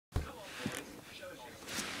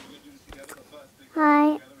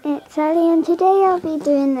Sally, and today I'll be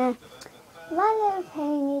doing a My Little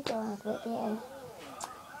Pony doll video.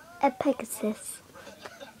 A Pegasus.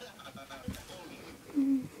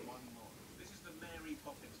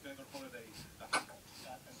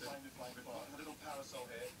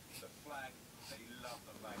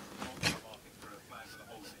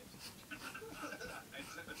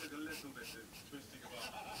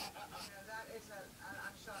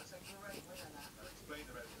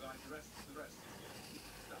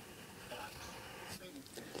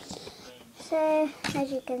 So,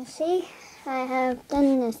 as you can see, I have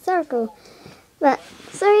done a circle, but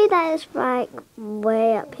sorry that it's like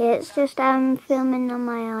way up here. It's just I'm filming on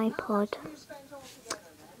my iPod.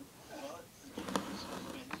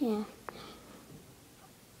 Yeah.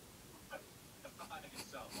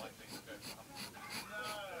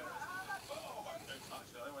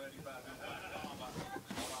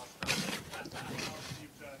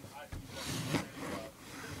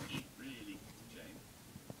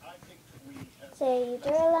 So you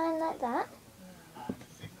draw a line like that.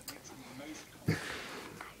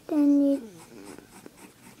 Then you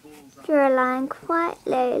draw a line quite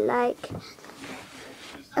low, like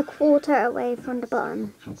a quarter away from the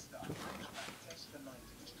bottom.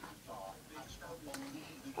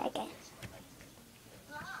 Okay.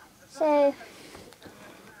 So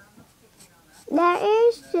there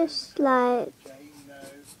is just like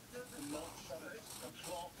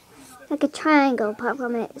a triangle, apart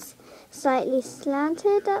from it's slightly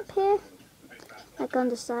slanted up here, like on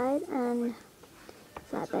the side, and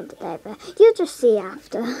I bent it over. You'll just see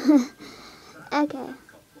after. Okay.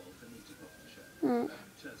 Alright,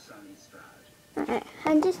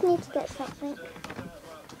 I just need to get something.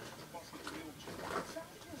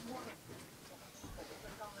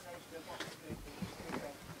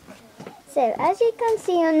 So, as you can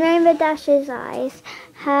see on Rainbow Dash's eyes,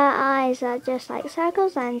 her eyes are just like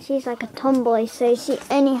circles, and she's like a tomboy, so she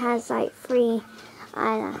only has like 3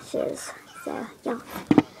 eyelashes. So, yeah,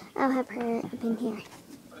 I'll have her up in here.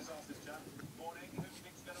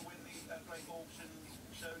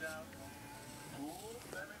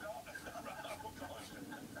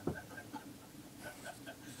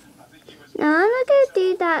 Now I'm not going to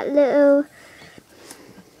do that little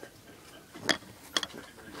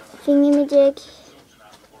thingamajig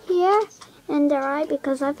here in their eye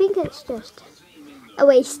because I think it's just a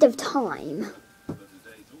waste of time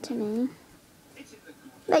to me.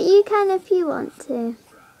 But you can if you want to.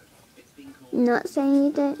 I'm not saying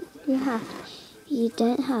you don't. You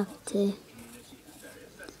don't have to.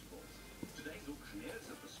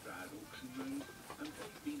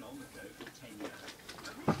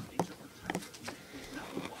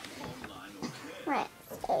 Right,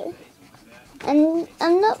 so, and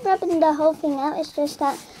I'm not rubbing the whole thing out, it's just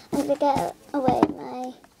that I'm going to get away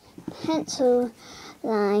my pencil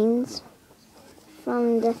lines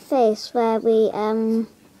from the face where we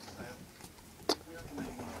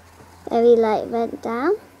like went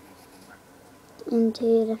down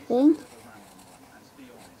into the thing.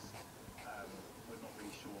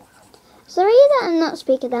 Sorry that I'm not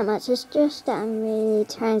speaking that much, it's just that I'm really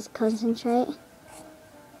trying to concentrate.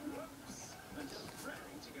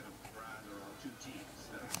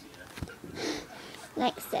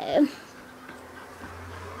 Like so.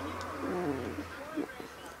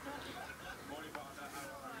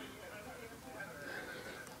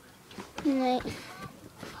 Right.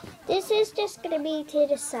 This is just going to be to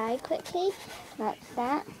the side quickly, like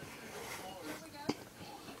that.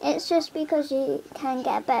 It's just because you can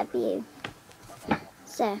get a better view.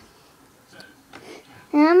 So,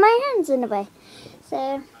 and my hand's in the way.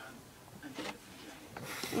 So,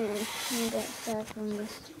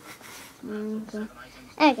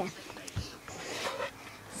 okay.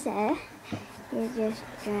 So, you just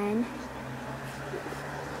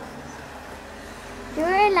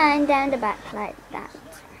draw a line down the back like that.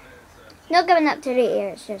 Not going up to the ear,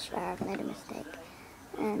 it's just where I've made a mistake.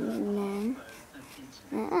 And then,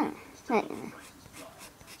 right now.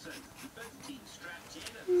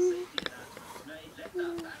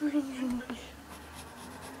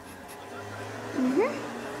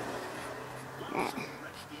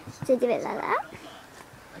 So do it like that.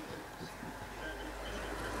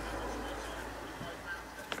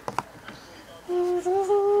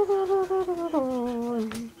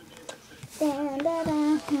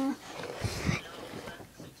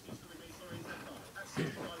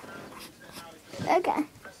 Okay.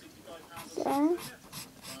 So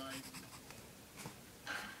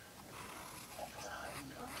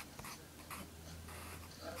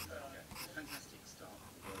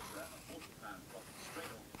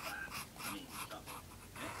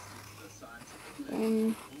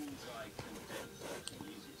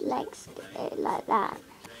legs go like that.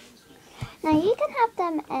 Now you can have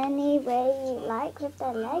them any way you like with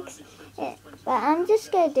their legs, but I'm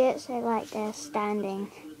just going to do it so like they're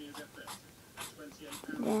standing.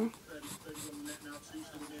 There.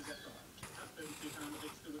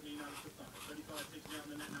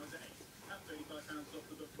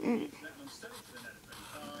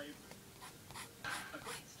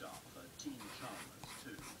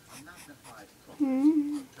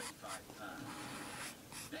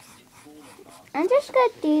 I'm just going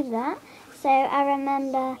to do that so I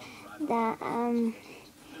remember that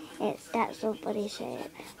that's all body shape.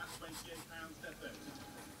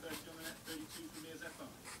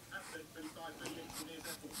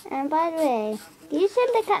 And by the way, you should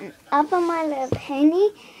look at other My Little Pony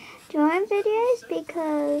drawing videos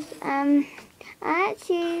because I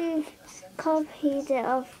actually copied it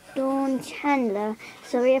off Dawn Chandler.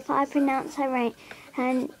 Sorry if I pronounce her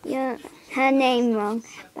name wrong,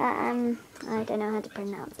 but I don't know how to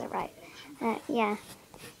pronounce it right. Yeah,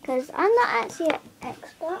 because I'm not actually an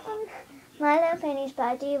expert on My Little Ponies, but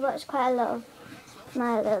I do watch quite a lot of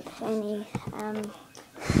My Little Pony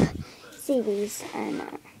series and.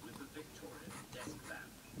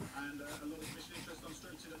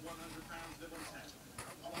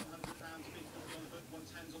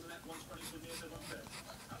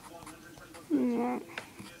 Yeah.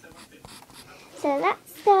 So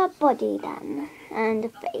that's the body done and the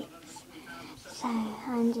face. So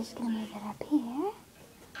I'm just gonna move it up here.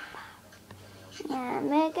 Yeah,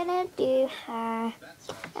 we're gonna do her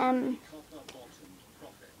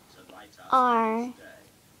R.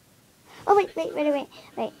 Oh wait.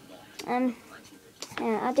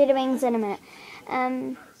 Yeah, I'll do the wings in a minute.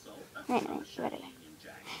 Wait.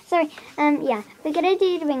 Sorry. Yeah, we're gonna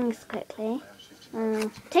do the wings quickly.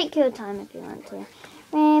 Take your time if you want to.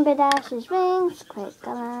 Rainbow Dash's wings, quick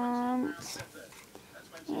glance.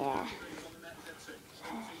 Yeah.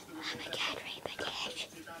 Oh my god, Rainbow Dash.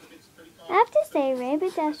 I have to say, Rainbow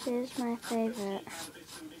Dash is my favourite.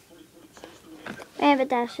 Rainbow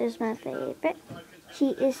Dash is my favourite. She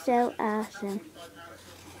is so awesome.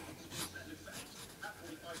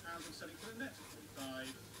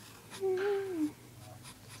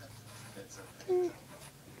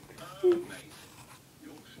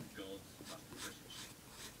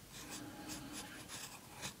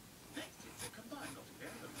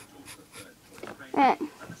 Right.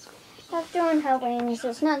 I've drawn her wings.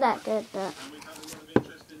 It's not that good, but.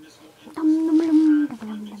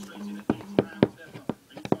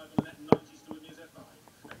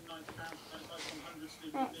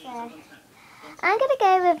 Okay. I'm gonna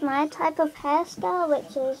go with my type of hairstyle,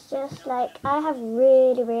 which is just like I have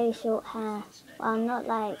really short hair. Well, not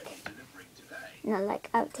like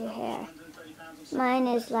up to here. Mine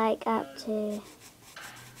is like up to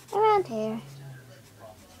around here.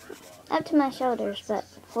 Up to my shoulders, but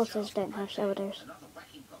horses don't have shoulders.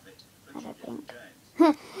 I don't think.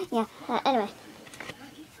 Yeah, anyway.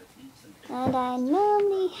 And I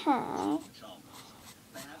normally have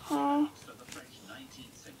hair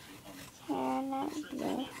like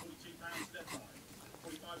this.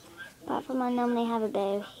 Apart from I normally have a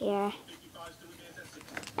bow here.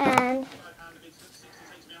 And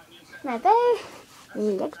my bow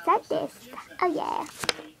looks like this. Oh yeah.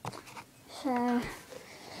 So,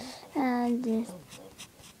 and this.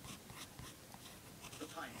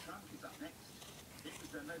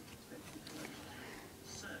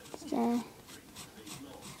 So,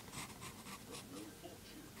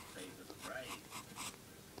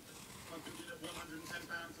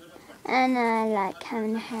 and I like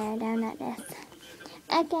having the hair down like this.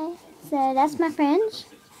 Okay, so that's my fringe.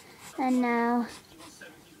 And now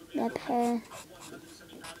the pair.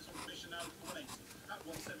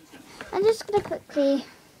 I'm just going to quickly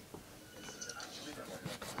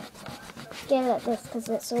do it like this because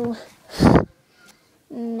it's all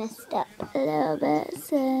messed up a little bit.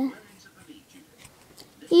 So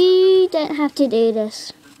you don't have to do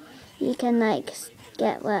this. You can like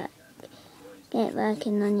get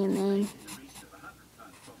working on your mane.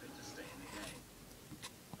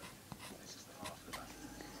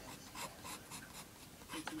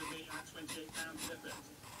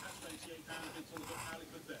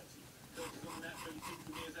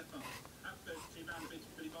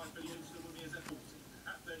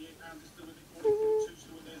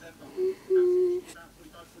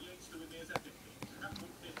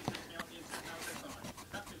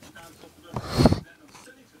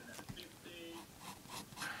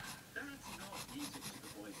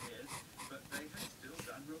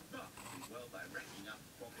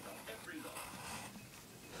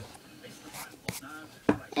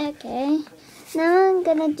 Okay, now I'm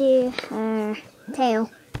gonna do her tail.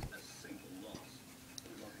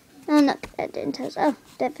 Oh, not forget dentals. Oh,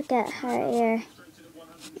 don't forget her ear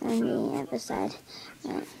on the other side.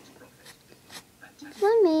 Right.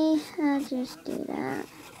 For me, I'll just do that.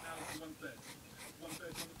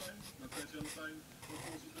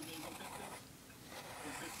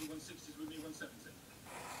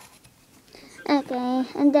 Okay,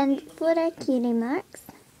 and then for our cutie marks.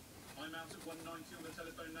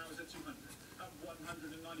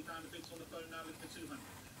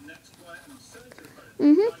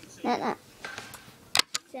 Like that.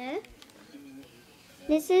 So,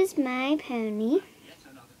 this is my pony.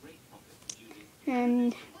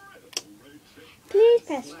 And please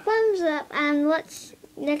press thumbs up and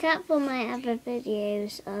look out for my other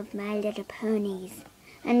videos of My Little Ponies.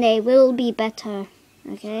 And they will be better.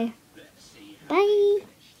 Okay? Bye!